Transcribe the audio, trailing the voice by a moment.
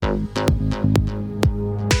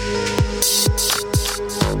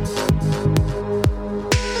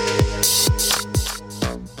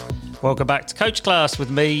Welcome back to Coach Class with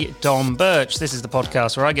me, Dom Birch. This is the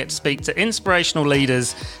podcast where I get to speak to inspirational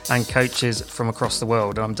leaders and coaches from across the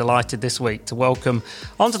world. And I'm delighted this week to welcome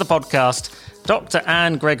onto the podcast Dr.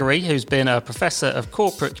 Anne Gregory, who's been a Professor of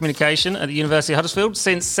Corporate Communication at the University of Huddersfield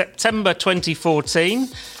since September 2014.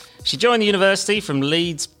 She joined the university from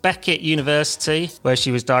Leeds Beckett University, where she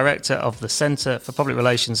was Director of the Centre for Public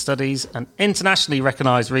Relations Studies, an internationally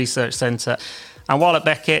recognised research centre. And while at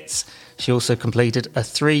Beckett, she also completed a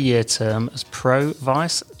 3-year term as Pro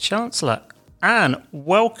Vice Chancellor. Anne,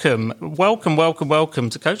 welcome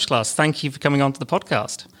to Coach Class. Thank you for coming on to the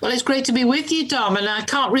podcast. Well, it's great to be with you, Dom, and I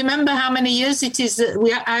can't remember how many years it is that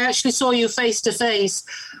I actually saw you face to face,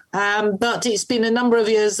 but it's been a number of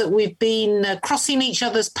years that we've been crossing each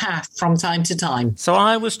other's path from time to time. So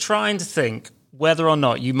I was trying to think whether or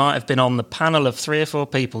not you might have been on the panel of 3 or 4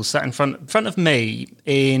 people sat in front of me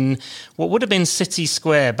in what would have been City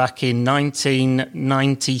Square back in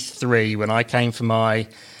 1993 when I came for my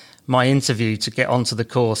interview to get onto the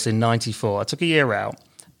course in 94. I took a year out.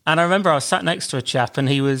 And I remember I was sat next to a chap and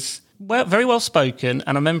he was very well spoken.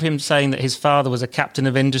 And I remember him saying that his father was a captain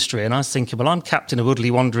of industry. And I was thinking, well, I'm captain of Woodley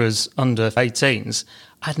Wanderers under 18s.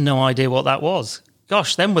 I had no idea what that was.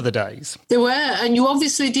 Gosh, them were the days. They were, and you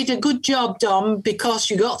obviously did a good job, Dom, because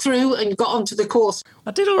you got through and you got onto the course.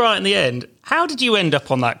 I did all right in the end. How did you end up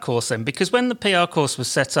on that course then? Because when the PR course was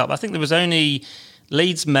set up, I think there was only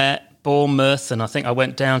Leeds Met, Bournemouth, and I think I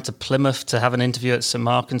went down to Plymouth to have an interview at St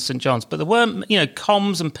Mark and St John's. But there weren't,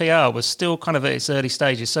 comms and PR was still kind of at its early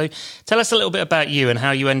stages. So tell us a little bit about you and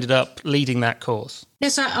how you ended up leading that course.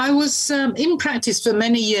 Yes, I was in practice for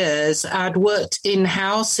many years. I'd worked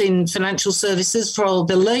in-house in financial services for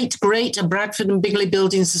the late, great Bradford and Bingley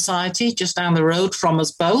Building Society, just down the road from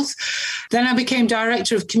us both. Then I became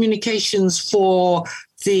Director of Communications for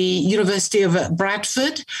the University of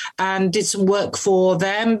Bradford and did some work for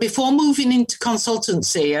them before moving into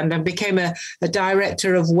consultancy, and I became a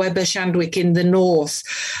director of Webber Shandwick in the north.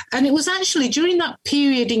 And it was actually during that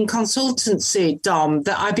period in consultancy, Dom,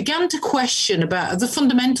 that I began to question about the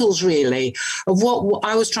fundamentals really of what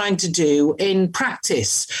I was trying to do in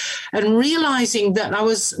practice, and realizing that I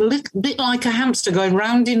was a little bit like a hamster going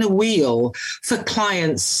round in a wheel for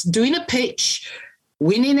clients, doing a pitch,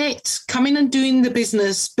 winning it, coming and doing the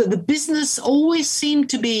business, but the business always seemed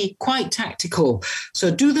to be quite tactical. So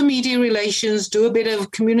do the media relations, do a bit of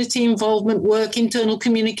community involvement work, internal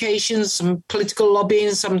communications, some political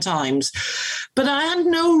lobbying sometimes. But I had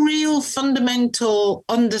no real fundamental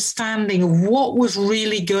understanding of what was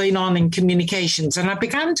really going on in communications. And I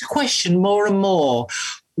began to question more and more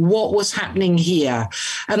what was happening here.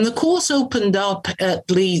 And the course opened up at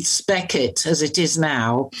Leeds Beckett, as it is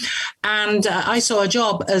now. And I saw a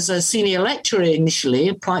job as a senior lecturer initially,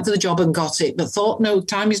 applied for the job and got it, but thought, no,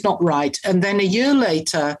 time is not right. And then a year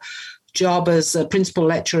later, job as a principal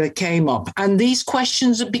lecturer came up. And these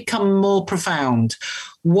questions have become more profound.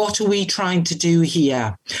 What are we trying to do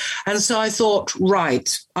here? And so I thought,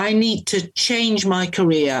 right, I need to change my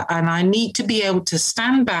career and I need to be able to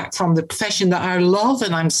stand back from the profession that I love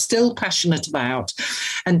and I'm still passionate about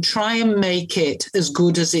and try and make it as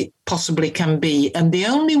good as it possibly can be. And the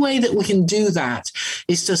only way that we can do that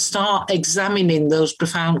is to start examining those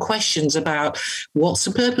profound questions about what's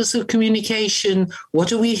the purpose of communication?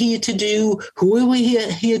 What are we here to do? Who are we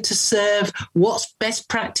here to serve? What's best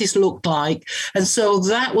practice look like? And so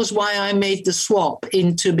that was why I made the swap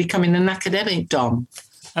into becoming an academic, Dom.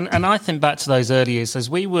 And I think back to those early years as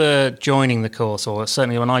we were joining the course, or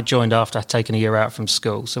certainly when I joined after I'd taken a year out from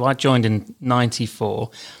school. So I joined in 94,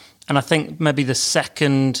 and I think maybe the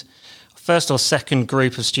first or second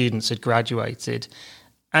group of students had graduated.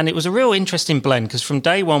 And it was a real interesting blend because from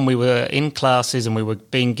day one we were in classes and we were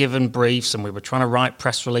being given briefs and we were trying to write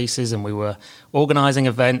press releases and we were organising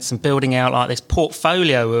events and building out like this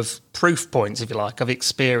portfolio of proof points, if you like, of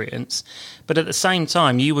experience. But at the same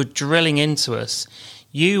time, you were drilling into us.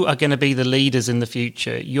 You are going to be the leaders in the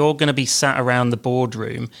future. You're going to be sat around the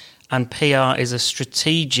boardroom, and PR is a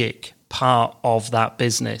strategic part of that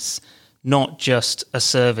business, not just a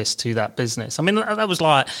service to that business. I mean, that was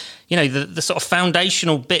like, the sort of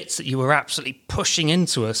foundational bits that you were absolutely pushing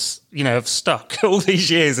into us, have stuck. All these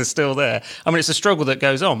years are still there. I mean, it's a struggle that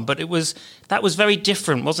goes on, but that was very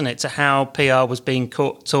different, wasn't it, to how PR was being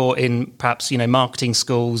taught in perhaps, marketing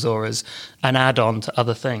schools or as an add-on to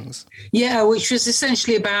other things. Yeah, which was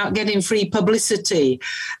essentially about getting free publicity.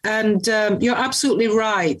 And you're absolutely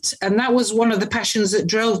right. And that was one of the passions that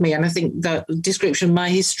drove me. And I think the description of my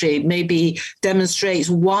history maybe demonstrates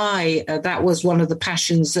why that was one of the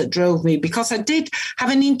passions that drove me, because I did have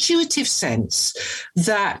an intuitive sense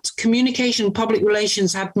that communication, public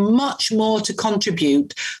relations had much more to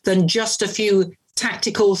contribute than just a few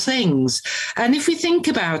tactical things. And if we think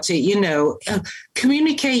about it,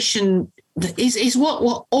 communication is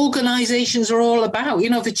what organizations are all about.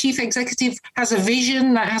 The chief executive has a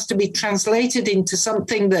vision that has to be translated into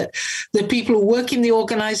something that the people who work in the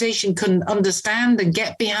organization can understand and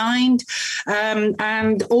get behind.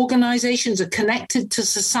 And organizations are connected to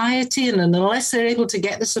society, and unless they're able to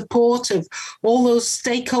get the support of all those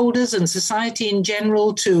stakeholders and society in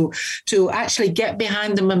general to actually get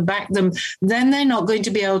behind them and back them, then they're not going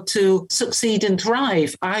to be able to succeed and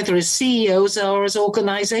thrive, either as CEOs or as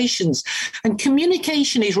organizations. And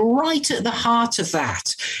communication is right at the heart of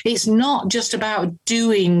that. It's not just about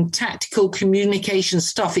doing tactical communication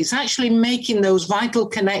stuff. It's actually making those vital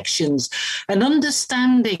connections and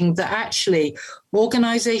understanding that actually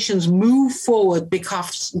organizations move forward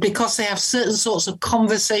because they have certain sorts of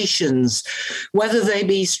conversations, whether they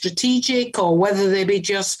be strategic or whether they be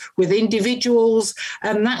just with individuals.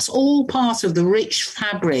 And that's all part of the rich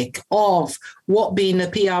fabric of what being a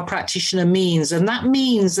PR practitioner means. And that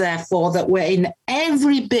means, therefore, that we're in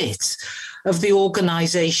every bit of the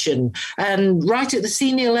organization and right at the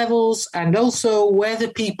senior levels, and also where the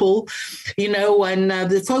people, when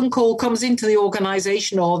the phone call comes into the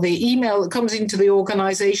organization or the email that comes into the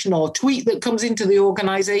organization or tweet that comes into the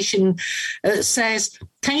organization says,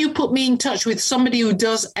 can you put me in touch with somebody who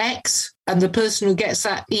does X? And the person who gets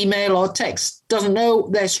that email or text doesn't know,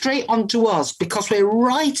 they're straight onto us because we're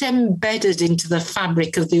right embedded into the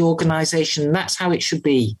fabric of the organization. That's how it should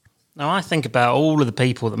be. Now, I think about all of the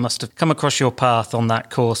people that must have come across your path on that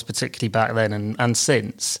course, particularly back then and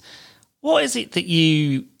since. What is it that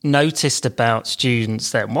you noticed about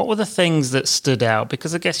students then? What were the things that stood out?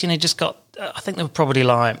 Because I guess, I think there were probably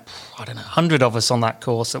 100 of us on that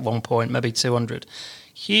course at one point, maybe 200.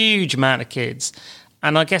 Huge amount of kids.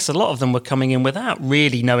 And I guess a lot of them were coming in without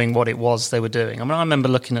really knowing what it was they were doing. I mean, I remember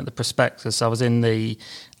looking at the prospectus. I was in the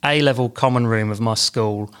A-level common room of my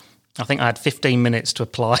school. I think I had 15 minutes to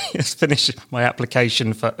apply, finish my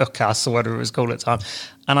application for UCAS or whatever it was called at the time.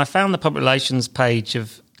 And I found the public relations page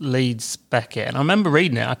of Leeds Beckett. And I remember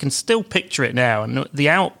reading it. I can still picture it now. And the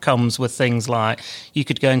outcomes were things like you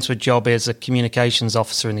could go into a job as a communications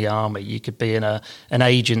officer in the army. You could be in an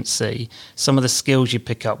agency. Some of the skills you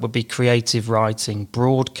pick up would be creative writing,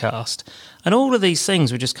 broadcast. And all of these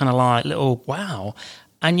things were just kind of like little, wow.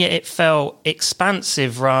 And yet it felt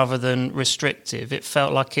expansive rather than restrictive. It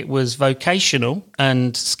felt like it was vocational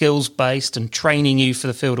and skills-based and training you for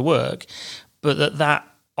the field of work, but that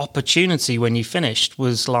opportunity when you finished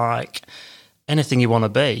was like anything you want to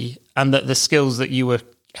be, and that the skills that you were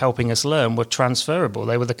helping us learn were transferable.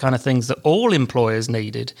 They were the kind of things that all employers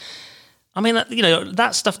needed. I mean,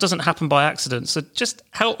 that stuff doesn't happen by accident. So just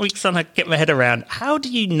help me kind of get my head around, how do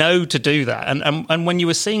you know to do that? And when you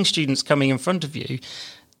were seeing students coming in front of you,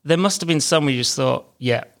 there must have been some where you just thought,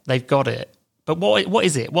 yeah, they've got it. But what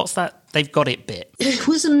is it? What's that they've got it bit? It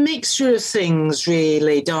was a mixture of things,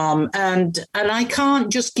 really, Dom. And I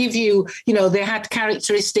can't just give you, they had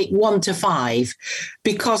characteristic 1 to 5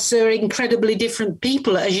 because they're incredibly different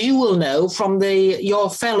people, as you will know from your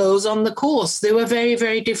fellows on the course. They were very,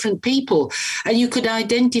 very different people. And you could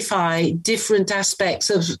identify different aspects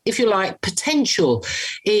of, if you like, potential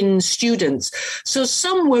in students. So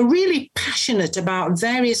some were really passionate about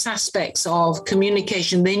various aspects of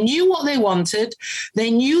communication. They knew what they wanted.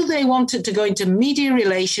 They knew they wanted to go into media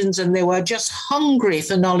relations, and they were just hungry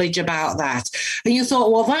for knowledge about that. And you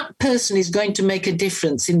thought, well, that person is going to make a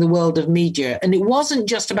difference in the world of media. And it wasn't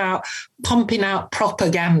just about pumping out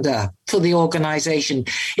propaganda for the organization.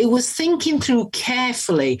 It was thinking through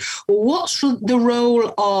carefully, well, what's the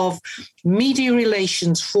role of media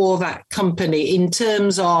relations for that company in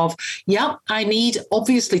terms of, I need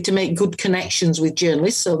obviously to make good connections with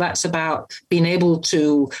journalists. So that's about being able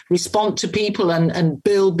to respond to people and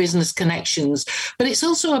build business connections. But it's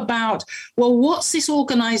also about, well, what's this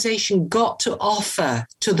organization got to offer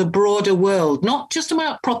to the broader world? Not just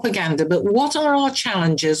about propaganda, but what are our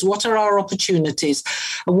challenges? What are our opportunities?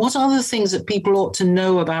 And what are the things that people ought to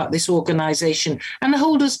know about this organization and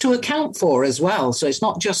hold us to account for as well? So it's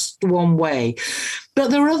not just one way. But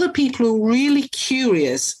there are other people who are really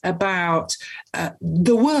curious about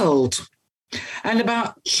the world. and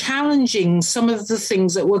about challenging some of the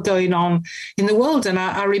things that were going on in the world. And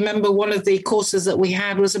I remember one of the courses that we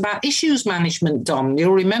had was about issues management, Dom.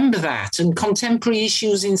 You'll remember that, and contemporary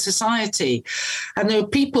issues in society. And there were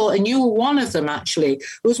people, and you were one of them actually, it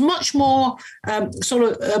was much more sort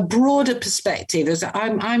of a broader perspective. As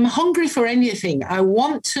I'm hungry for anything. I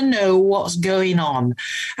want to know what's going on.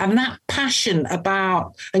 And that passion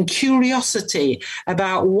about and curiosity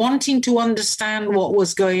about wanting to understand what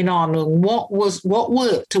was going on and what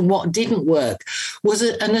worked and what didn't work was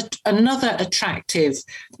another attractive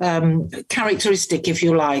characteristic, if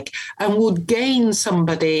you like, and would gain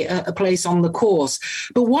somebody a place on the course.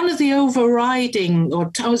 But one of the overriding,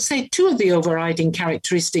 or I would say two of the overriding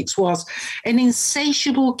characteristics, was an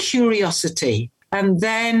insatiable curiosity, and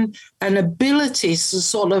then an ability to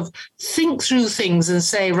sort of think through things and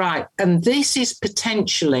say, right, and this is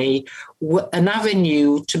potentially an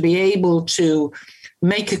avenue to be able to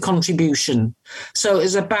make a contribution. So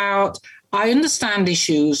it's about, I understand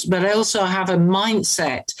issues, but I also have a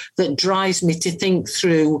mindset that drives me to think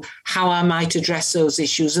through how I might address those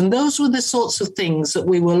issues. And those were the sorts of things that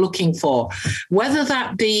we were looking for, whether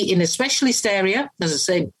that be in a specialist area, as I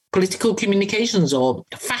say, political communications or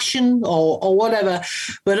fashion or whatever,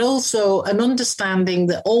 but also an understanding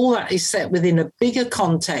that all that is set within a bigger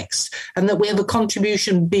context and that we have a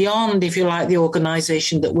contribution beyond, if you like, the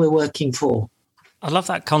organisation that we're working for. I love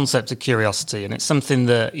that concept of curiosity, and it's something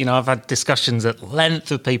that, I've had discussions at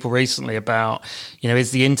length with people recently about,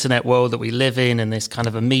 is the internet world that we live in and this kind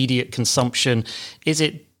of immediate consumption, is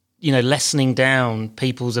it, lessening down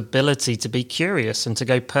people's ability to be curious and to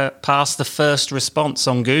go past the first response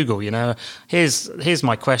on Google? Here's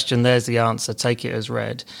my question, there's the answer, take it as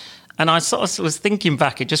read. And I sort of was thinking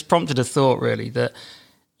back, it just prompted a thought really that,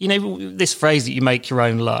 this phrase that you make your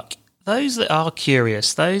own luck, those that are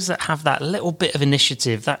curious, those that have that little bit of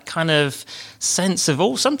initiative, that kind of sense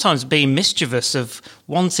of sometimes being mischievous, of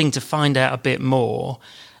wanting to find out a bit more,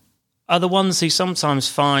 are the ones who sometimes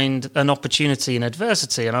find an opportunity in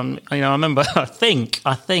adversity. And I remember, I think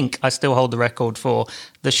I still hold the record for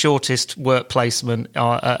the shortest work placement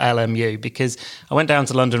at LMU, because I went down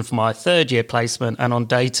to London for my third year placement and on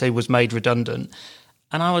day 2 was made redundant.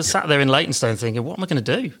 And I was sat there in Leytonstone thinking, what am I going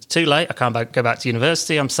to do? It's too late. I can't go back to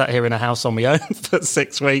university. I'm sat here in a house on my own for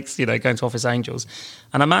 6 weeks, going to Office Angels.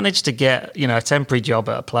 And I managed to get, a temporary job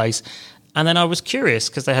at a place. And then I was curious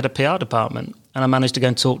because they had a PR department, and I managed to go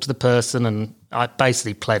and talk to the person, and I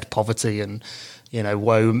basically pled poverty and,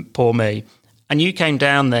 woe, poor me. And you came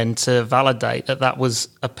down then to validate that was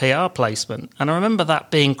a PR placement. And I remember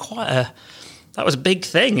that being that was a big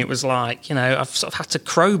thing. It was like, I've sort of had to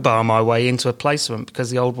crowbar my way into a placement because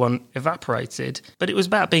the old one evaporated. But it was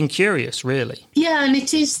about being curious, really. Yeah, and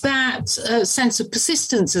it is that sense of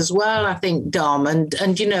persistence as well, I think, Dom, and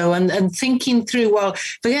thinking through, well,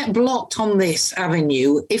 if I get blocked on this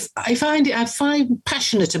avenue, if I find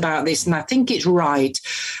passionate about this and I think it's right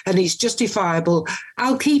and it's justifiable,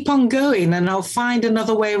 I'll keep on going and I'll find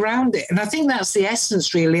another way around it. And I think that's the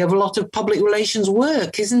essence, really, of a lot of public relations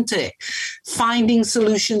work, isn't it? Finding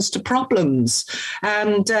solutions to problems.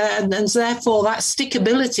 And therefore that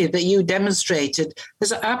stickability that you demonstrated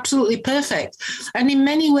was absolutely perfect. And in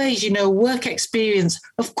many ways, work experience,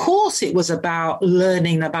 of course, it was about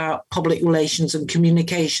learning about public relations and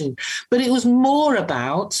communication, but it was more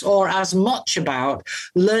about, or as much about,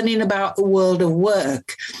 learning about the world of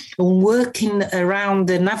work and working around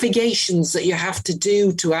the navigations that you have to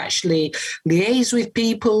do to actually liaise with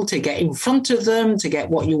people, to get in front of them, to get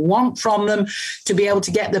what you want from them, to be able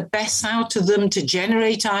to get the best out of them, to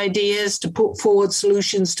generate ideas, to put forward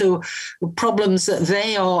solutions to problems that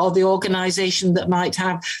they or the organisation that might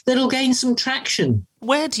have, that'll gain some traction.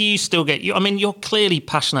 Where do you still get you're clearly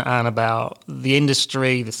passionate, Anne, about the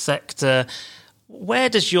industry, the sector. Where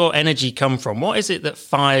does your energy come from? What is it that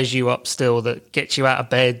fires you up still, that gets you out of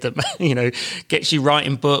bed, that gets you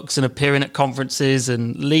writing books and appearing at conferences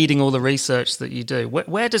and leading all the research that you do?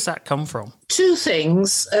 Where does that come from? Two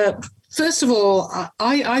things. First of all,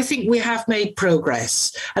 I think we have made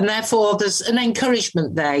progress, and therefore there's an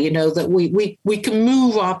encouragement there, that we can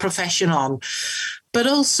move our profession on. But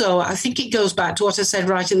also, I think it goes back to what I said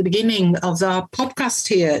right at the beginning of our podcast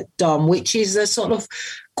here, Dom, which is a sort of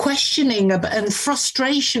questioning and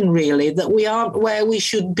frustration, really, that we aren't where we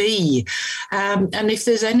should be. And if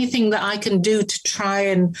there's anything that I can do to try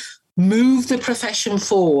and move the profession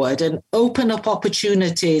forward and open up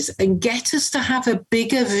opportunities and get us to have a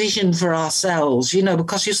bigger vision for ourselves,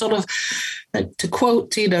 because you sort of to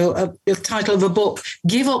quote, the title of a book,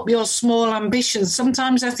 give up your small ambitions.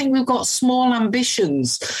 Sometimes I think we've got small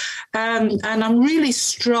ambitions. And I'm really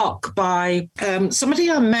struck by somebody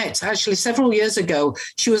I met actually several years ago.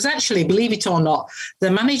 She was actually, believe it or not,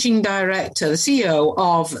 the managing director, the CEO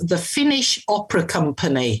of the Finnish opera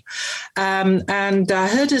company. And I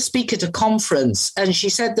heard her speak at a conference, and she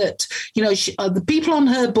said that, the people on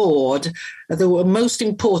her board that were most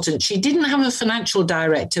important, she didn't have a financial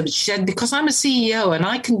director, but she said, because I'm a CEO and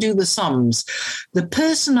I can do the sums, the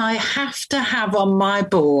person I have to have on my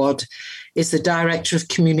board is the director of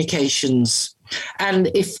communications. And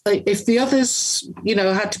if the others,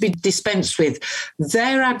 had to be dispensed with,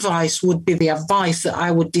 their advice would be the advice that I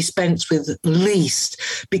would dispense with least,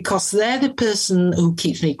 because they're the person who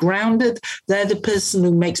keeps me grounded. They're the person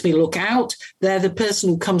who makes me look out. They're the person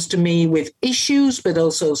who comes to me with issues, but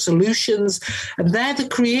also solutions. And they're the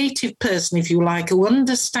creative person, if you like, who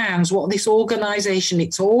understands what this organization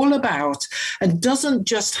it's all about and doesn't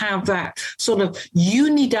just have that sort of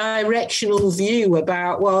unidirectional view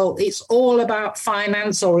about, well, it's all about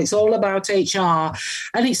finance or it's all about HR.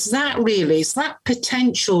 And it's that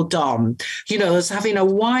potential, Dom, as having a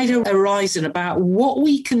wider horizon about what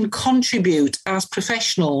we can contribute as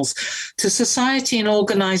professionals to society and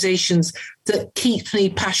organizations that keeps me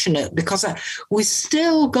passionate, because we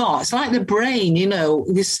still got, it's like the brain,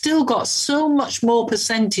 we've still got so much more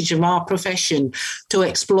percentage of our profession to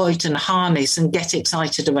exploit and harness and get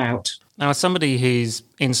excited about. Now, as somebody who's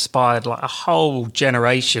inspired like a whole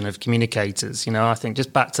generation of communicators, I think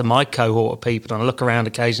just back to my cohort of people, and I look around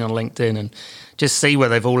occasionally on LinkedIn and just see where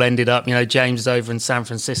they've all ended up. James is over in San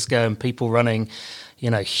Francisco and people running,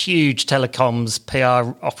 huge telecoms,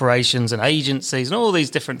 PR operations and agencies and all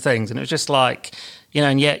these different things. And it was just like,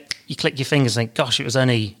 and yet you click your fingers and think, gosh, it was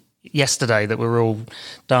only yesterday that we were all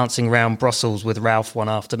dancing around Brussels with Ralph one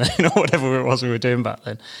afternoon or whatever it was we were doing back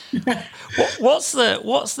then. What's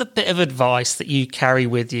the bit of advice that you carry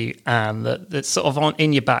with you, Anne, that's sort of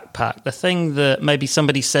in your backpack, the thing that maybe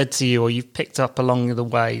somebody said to you or you've picked up along the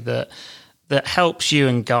way that helps you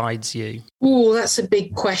and guides you? Oh, that's a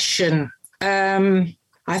big question.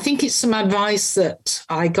 I think it's some advice that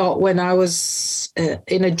I got when I was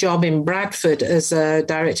in a job in Bradford as a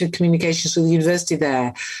director of communications for the university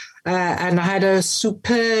there. And I had a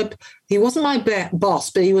superb, he wasn't my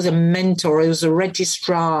boss, but he was a mentor. He was a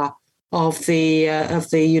registrar of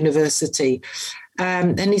the university.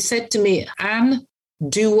 And he said to me, Anne,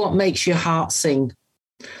 do what makes your heart sing,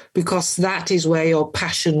 because that is where your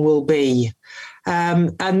passion will be.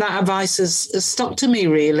 And that advice has stuck to me,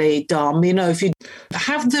 really, Dom. If you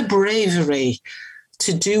have the bravery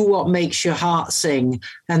to do what makes your heart sing,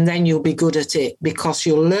 and then you'll be good at it, because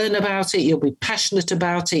you'll learn about it, you'll be passionate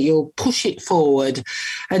about it, you'll push it forward,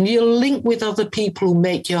 and you'll link with other people who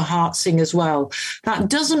make your heart sing as well. That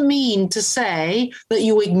doesn't mean to say that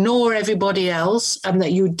you ignore everybody else and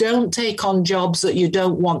that you don't take on jobs that you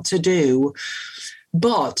don't want to do.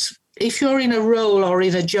 But if you're in a role or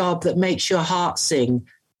in a job that makes your heart sing,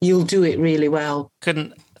 you'll do it really well.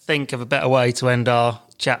 Couldn't think of a better way to end our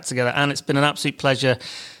chat together. And it's been an absolute pleasure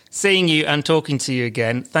seeing you and talking to you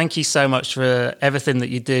again. Thank you so much for everything that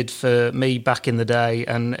you did for me back in the day.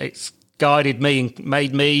 And it's guided me and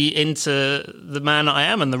made me into the man I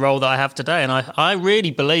am and the role that I have today. And I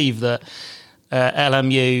really believe that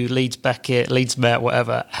LMU, Leeds Beckett, Leeds Met,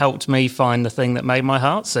 whatever, helped me find the thing that made my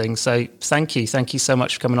heart sing. So thank you. Thank you so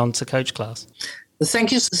much for coming on to Coach Class. Well,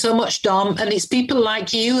 thank you so much, Dom. And it's people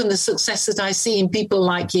like you and the success that I see in people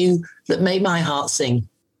like you that make my heart sing.